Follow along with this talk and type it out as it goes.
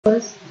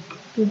First,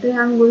 today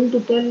I am going to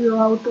tell you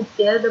how to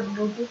pair the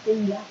Bluetooth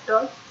in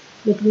laptop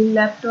between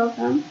laptop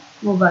and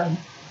mobile.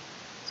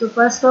 So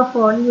first of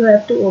all, you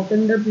have to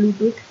open the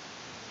Bluetooth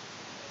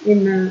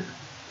in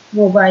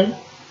mobile.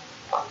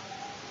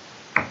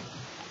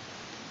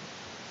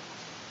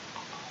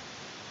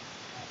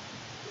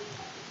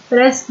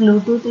 Press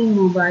Bluetooth in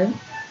mobile.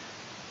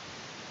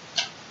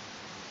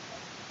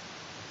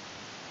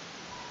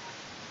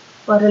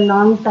 For a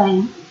long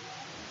time.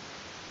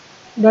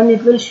 Then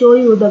it will show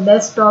you the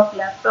desktop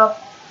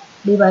laptop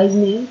device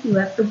name. You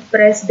have to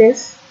press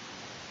this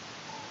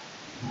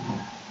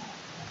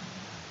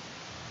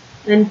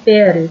and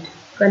pair it.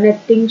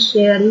 Connecting,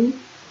 sharing,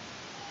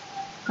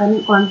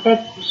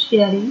 contact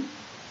sharing,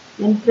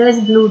 and press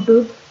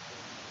Bluetooth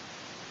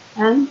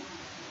and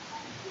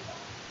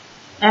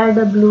add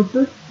a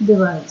Bluetooth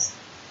device.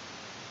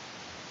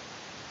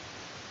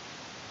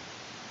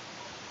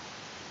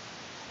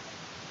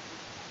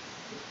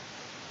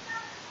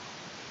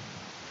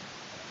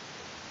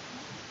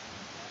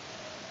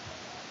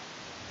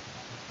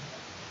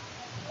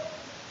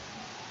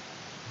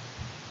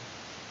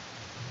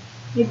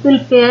 It will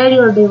pair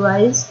your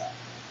device.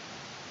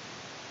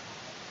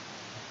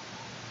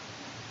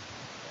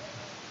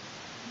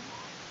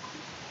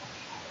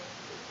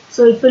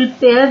 So it will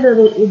pair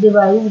the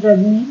device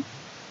ready,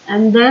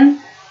 and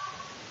then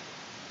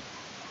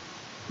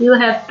you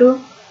have to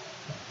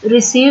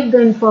receive the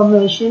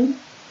information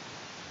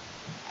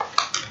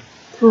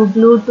through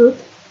Bluetooth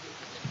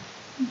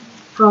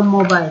from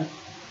mobile.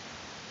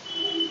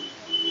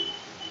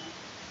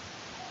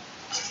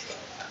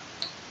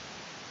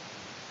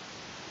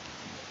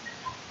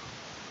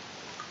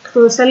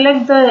 So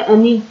select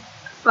any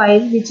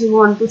file which you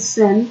want to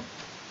send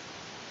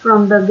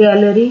from the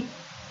gallery.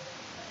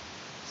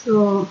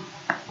 So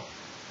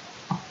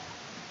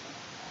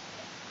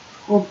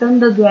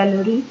open the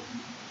gallery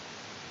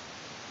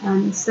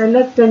and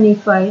select any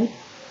file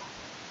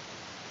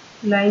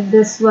like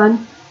this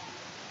one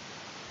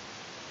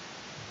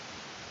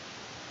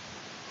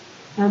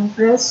and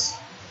press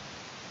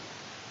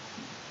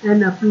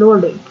and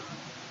upload it.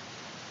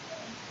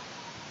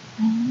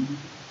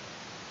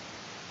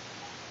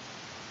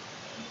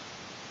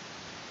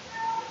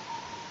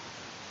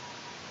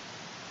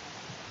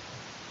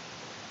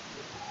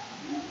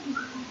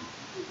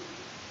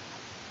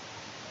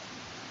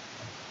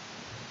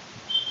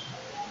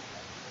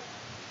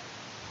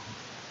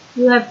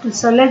 You have to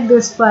select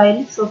this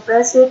file, so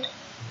press it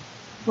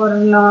for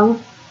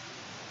long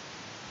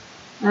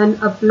and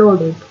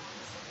upload it.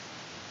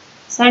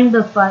 Send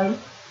the file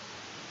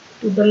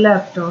to the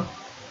laptop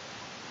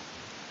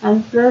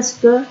and press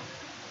the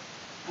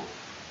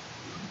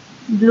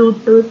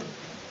Bluetooth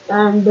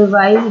and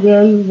device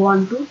where you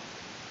want to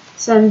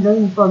send the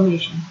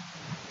information.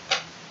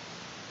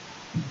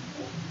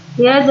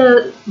 Here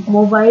the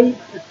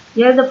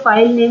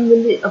file name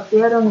will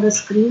appear on the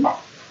screen.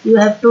 You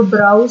have to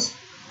browse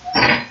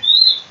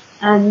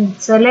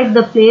and select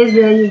the place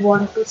where you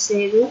want to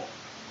save it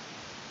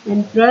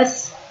and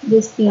press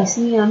this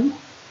PC and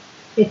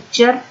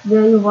picture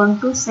where you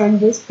want to send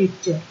this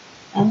picture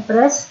and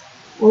press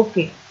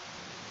OK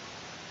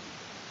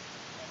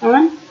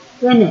and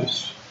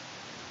finish.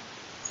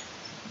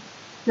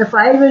 The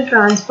file will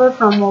transfer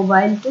from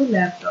mobile to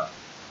laptop.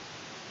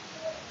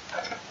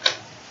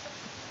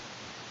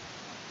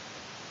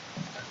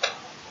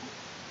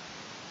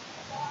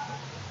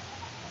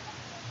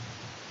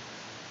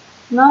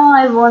 Now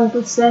I want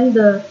to send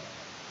the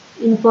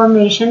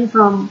information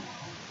from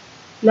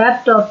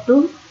laptop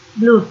to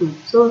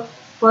Bluetooth. So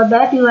for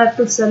that you have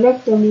to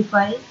select any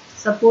file.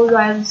 Suppose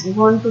I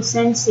want to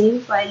send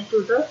same file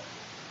to the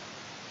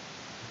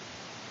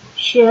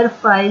share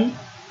file,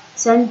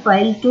 send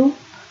file to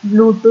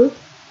Bluetooth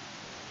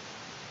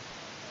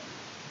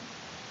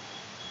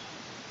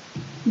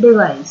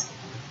device,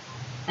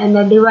 and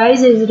the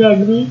device is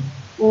Redmi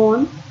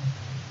phone.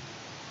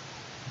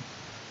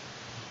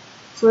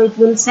 So it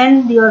will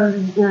send your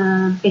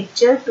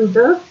picture to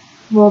the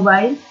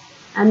mobile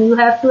and you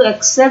have to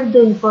accept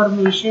the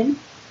information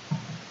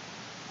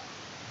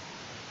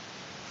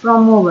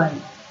from mobile.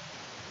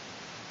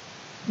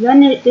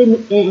 When it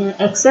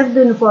accept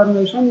the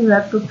information, you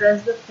have to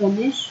press the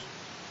finish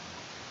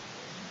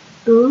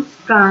to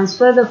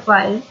transfer the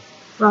file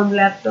from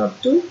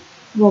laptop to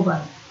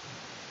mobile.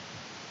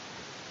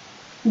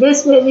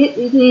 This way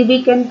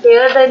we can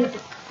pair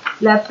the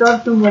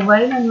laptop to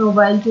mobile and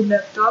mobile to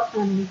laptop,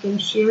 and we can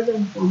share the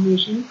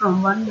information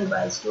from one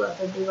device to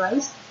other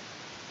device.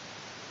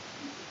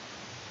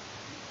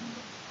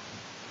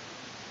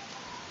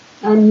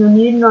 And you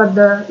need not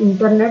the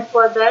internet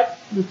for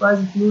that, because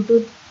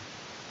Bluetooth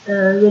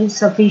will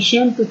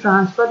sufficient to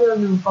transfer your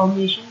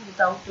information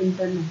without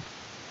internet.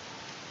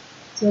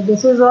 So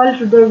this is all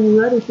today,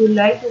 viewer. If you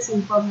like this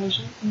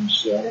information, please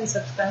share and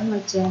subscribe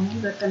my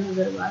channel RATAN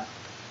AGARWAL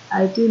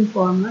IT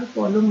Informer.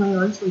 Follow my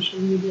all social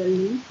media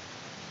links.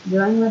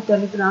 Join my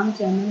Telegram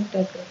channel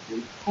Tech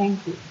Reference.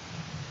 Thank you.